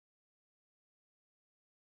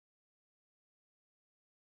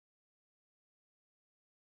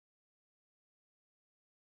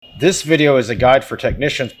This video is a guide for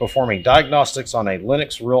technicians performing diagnostics on a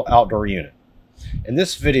Lennox REAL outdoor unit. In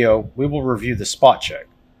this video, we will review the spot check.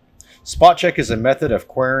 Spot check is a method of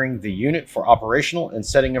querying the unit for operational and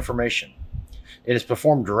setting information. It is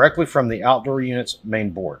performed directly from the outdoor unit's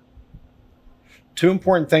main board. Two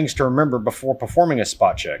important things to remember before performing a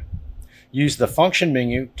spot check. Use the function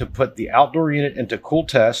menu to put the outdoor unit into cool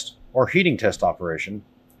test or heating test operation.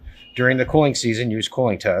 During the cooling season, use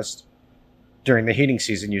cooling test. During the heating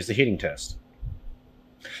season, use the heating test.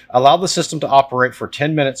 Allow the system to operate for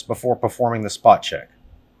 10 minutes before performing the spot check.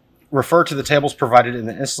 Refer to the tables provided in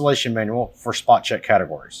the installation manual for spot check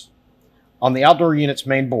categories. On the outdoor unit's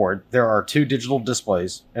main board, there are 2 digital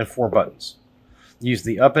displays and 4 buttons. Use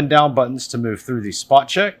the up and down buttons to move through the spot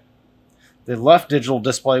check. The left digital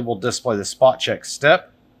display will display the spot check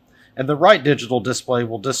step, and the right digital display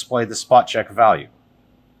will display the spot check value.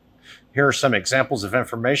 Here are some examples of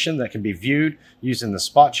information that can be viewed using the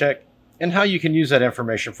spot check and how you can use that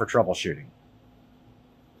information for troubleshooting.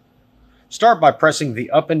 Start by pressing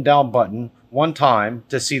the up and down button one time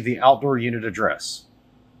to see the outdoor unit address.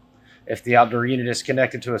 If the outdoor unit is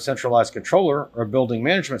connected to a centralized controller or building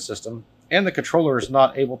management system and the controller is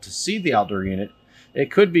not able to see the outdoor unit,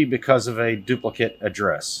 it could be because of a duplicate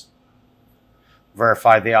address.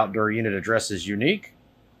 Verify the outdoor unit address is unique,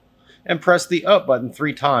 and press the up button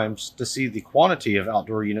 3 times to see the quantity of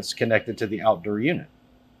outdoor units connected to the outdoor unit.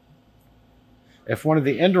 If one of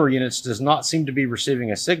the indoor units does not seem to be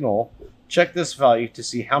receiving a signal, check this value to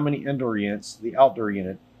see how many indoor units the outdoor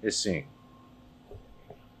unit is seeing.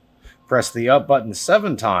 Press the up button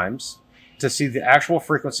 7 times to see the actual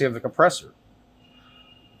frequency of the compressor.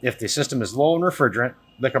 If the system is low in refrigerant,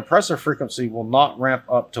 the compressor frequency will not ramp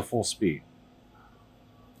up to full speed.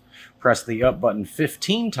 Press the up button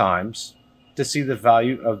 15 times to see the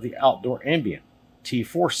value of the outdoor ambient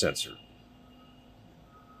T4 sensor.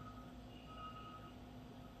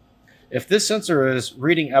 If this sensor is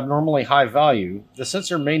reading abnormally high value, the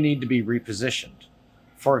sensor may need to be repositioned.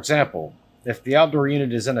 For example, if the outdoor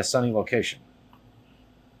unit is in a sunny location.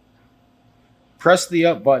 Press the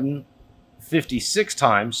up button 56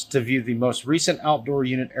 times to view the most recent outdoor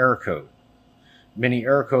unit error code. Many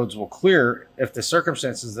error codes will clear if the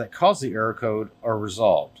circumstances that cause the error code are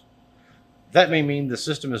resolved. That may mean the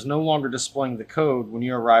system is no longer displaying the code when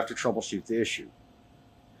you arrive to troubleshoot the issue.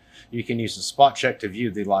 You can use the spot check to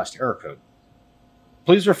view the last error code.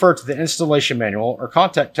 Please refer to the installation manual or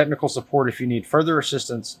contact technical support if you need further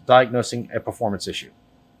assistance diagnosing a performance issue.